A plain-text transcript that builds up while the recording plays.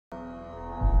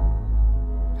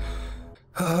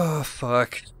Oh,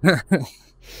 fuck.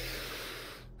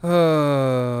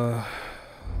 uh,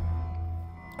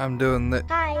 I'm doing that.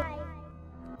 Hi.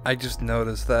 I just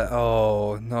noticed that.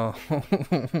 Oh, no.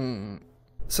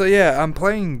 So yeah, I'm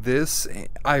playing this.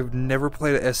 I've never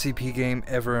played an SCP game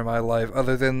ever in my life,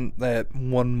 other than that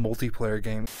one multiplayer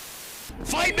game.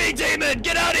 Fight me, demon!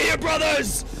 Get out of here,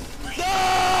 brothers!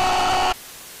 No!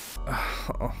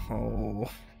 Oh,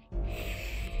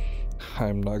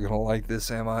 I'm not gonna like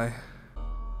this, am I?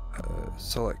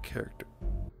 Select character.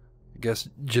 I guess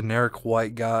generic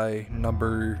white guy,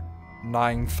 number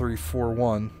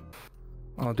 9341.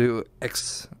 I'll do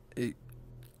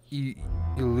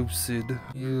elucid.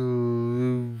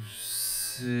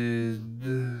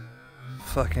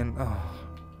 Fucking, oh.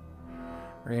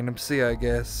 Random C, I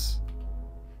guess.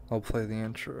 I'll play the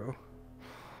intro.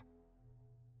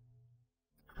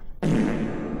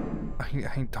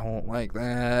 I don't like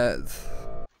that.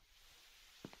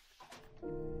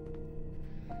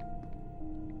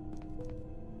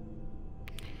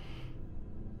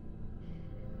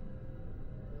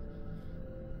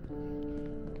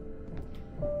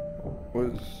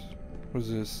 What's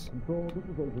this? Control, this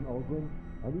is Agent Aldrin.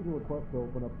 I need a request to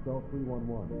open up cell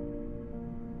 311.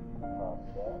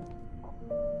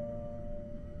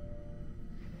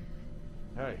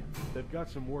 Hey, they've got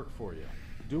some work for you.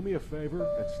 Do me a favor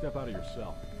and step out of your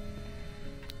cell.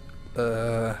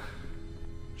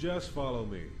 Just follow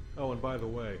me. Oh, and by the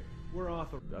way, we're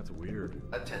That's weird.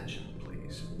 Attention,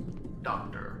 please.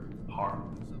 Dr. Harp.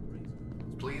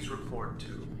 Please report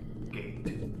to Gate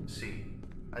C.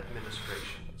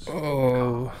 Administration's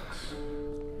Oh. office.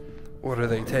 What are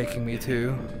they taking me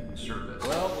to? Service.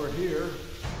 Well, we're here.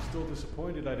 Still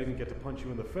disappointed I didn't get to punch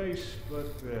you in the face, but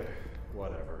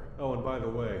whatever. Oh, and by the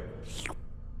way,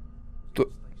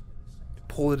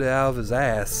 Pulled it out of his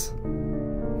ass.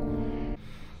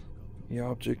 The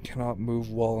object cannot move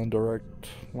while in direct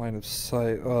line of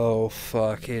sight. Oh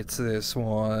fuck, it's this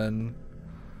one.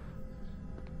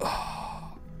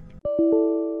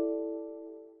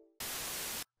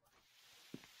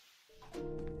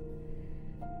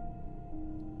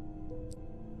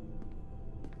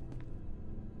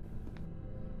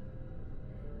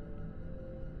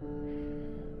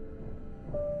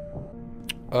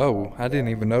 Oh, I didn't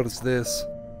even notice this.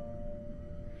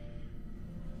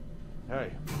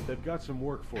 hey, they've got some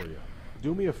work for you.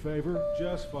 Do me a favor,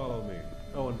 just follow me.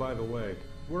 Oh, and by the way,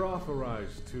 we're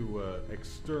authorized to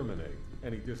exterminate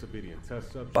any disobedient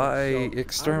test subjects. By so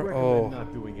extern- I recommend oh.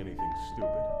 not doing anything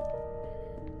stupid.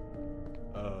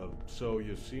 So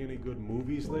you see any good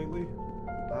movies lately?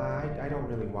 I don't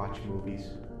really watch movies.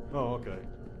 Oh, okay.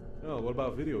 Oh, what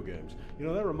about video games? You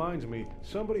know, that reminds me,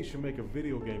 somebody should make a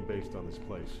video game based on this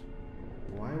place.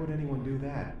 Why would anyone do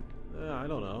that? I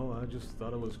don't know, I just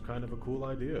thought it was kind of a cool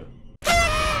idea.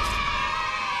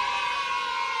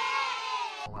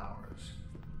 Hours.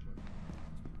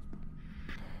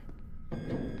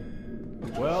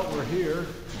 Well, we're here.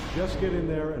 Just get in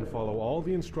there and follow all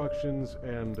the instructions,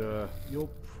 and you'll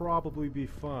probably be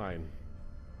fine.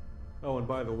 Oh, and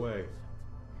by the way,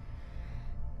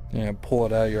 Yeah, pull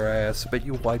it out of your ass. I bet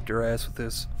you wiped your ass with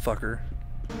this, fucker.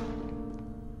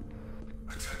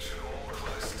 Attention all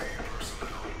Class D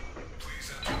personnel.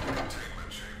 Please enter the containment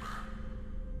chamber.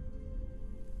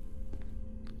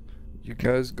 You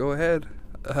guys go ahead.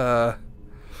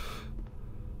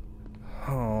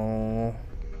 Oh.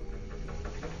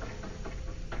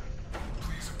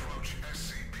 Please approach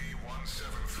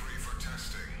SCP-173 for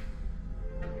testing.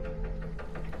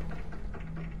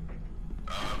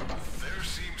 There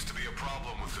seems to be a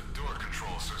problem with the door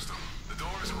control system. The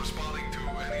door isn't responding to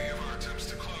any of our attempts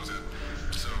to close it.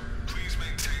 So please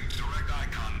maintain direct eye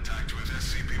contact with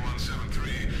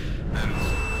SCP-173 and...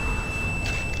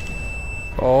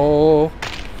 Oh.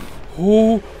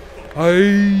 Oh.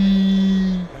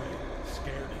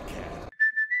 scaredy cat.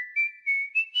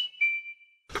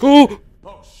 Oh.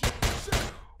 Oh, shit.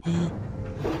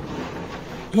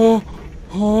 Oh.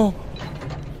 Oh.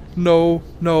 No.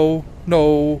 No.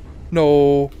 No.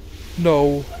 No.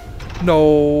 No.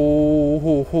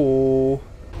 No.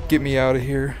 Get me out of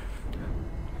here.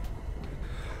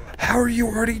 How are you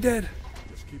already dead?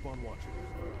 Just keep on watching.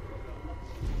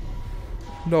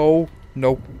 No.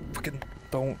 No. Fucking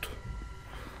don't.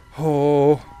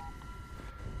 Oh.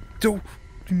 Don't.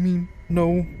 You mean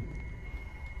no?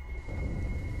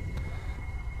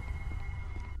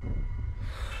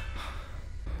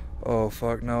 Oh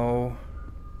fuck no.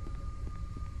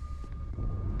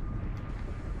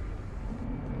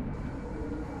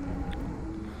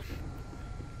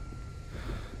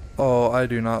 Oh, I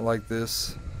do not like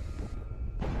this.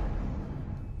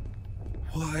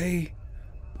 Why?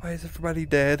 Why is everybody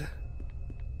dead?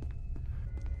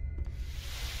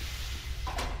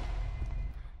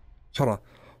 Hold on.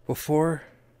 Before.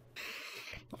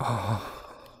 Oh.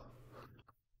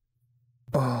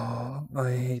 Oh,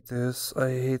 I hate this. I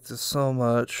hate this so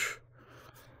much.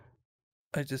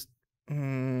 I just.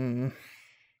 I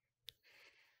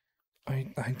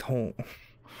don't.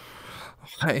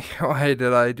 Why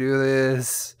did I do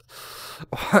this?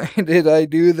 Why did I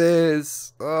do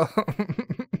this?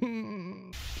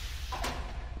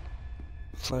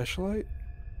 Flashlight?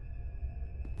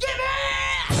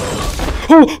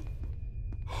 Oh!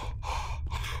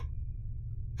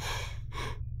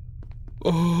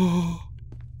 Oh.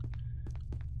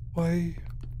 Why?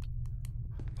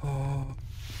 Oh.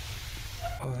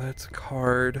 Oh, that's a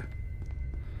card.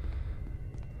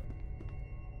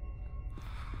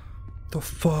 The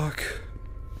fuck?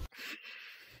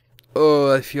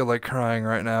 Oh, I feel like crying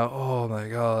right now. Oh my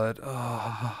god.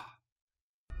 Oh.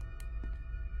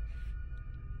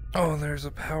 Oh, there's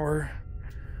a power.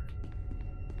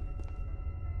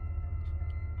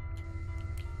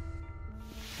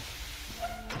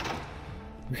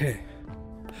 Okay.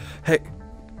 Hey.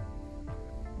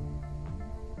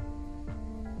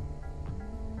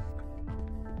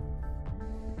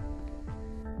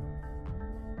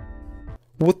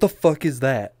 What the fuck is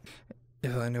that?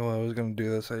 If I knew I was gonna do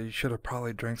this, I should have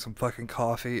probably drank some fucking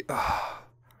coffee. Ugh.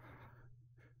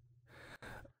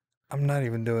 I'm not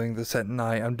even doing this at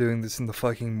night. I'm doing this in the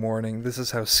fucking morning. This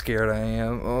is how scared I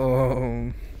am.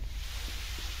 Oh.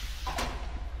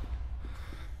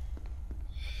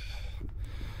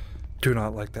 Do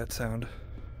not like that sound.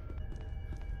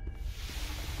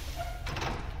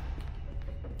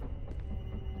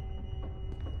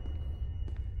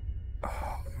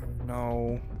 Oh,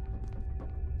 no.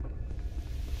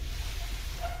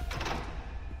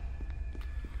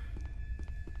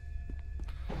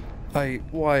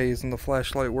 Why isn't the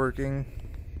flashlight working?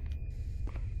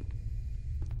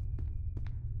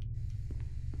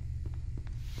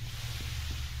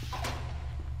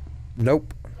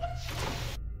 Nope.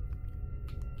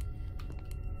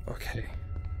 Okay.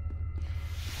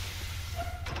 I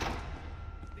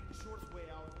think the shortest way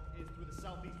out is through the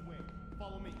southeast wing.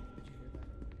 Follow me. Did you hear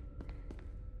that?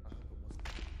 I hope it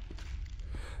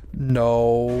wasn't.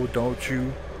 No, don't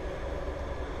you.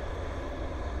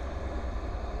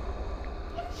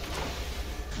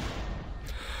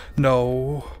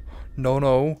 No. No,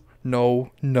 no.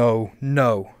 No, no,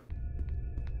 no.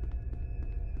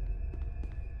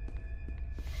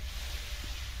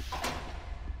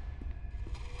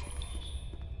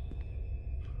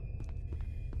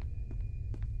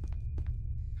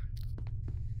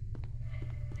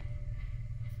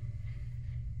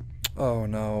 Oh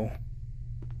no.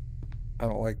 I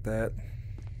don't like that.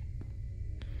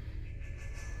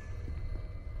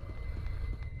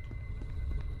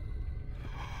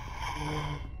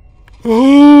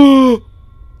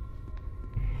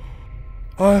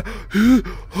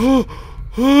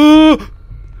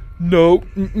 No.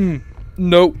 Mm-mm.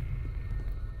 Nope.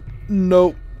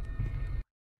 Nope.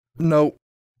 Nope.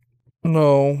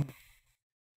 No.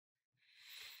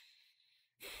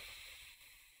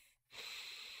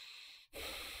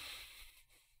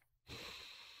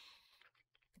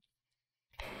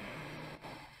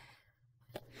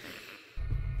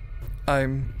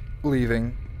 I'm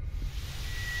leaving.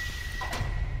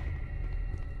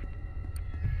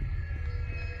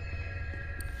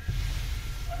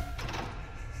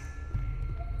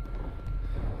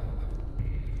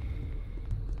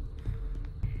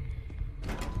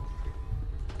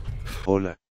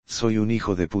 Hola, soy un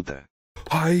hijo de puta.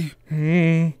 I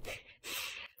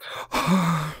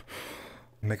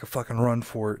make a fucking run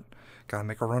for it. Gotta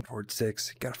make a run for it,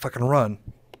 6. Gotta fucking run.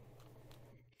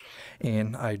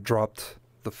 And I dropped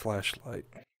the flashlight.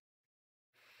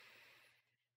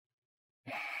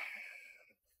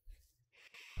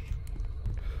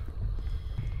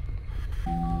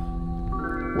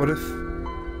 What if...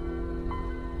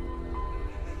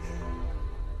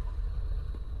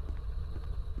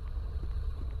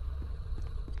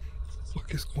 What the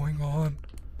fuck is going on?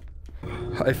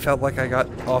 I felt like I got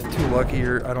off too lucky,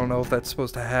 or I don't know if that's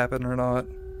supposed to happen or not.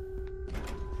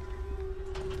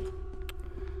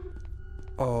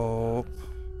 Oh.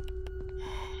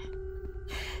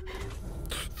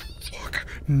 Fuck.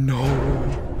 No.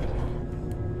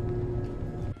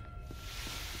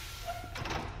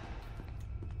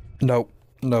 Nope.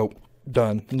 Nope.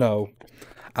 Done. No.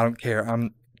 I don't care.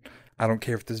 I don't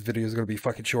care if this video is gonna be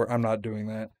fucking short. I'm not doing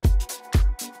that.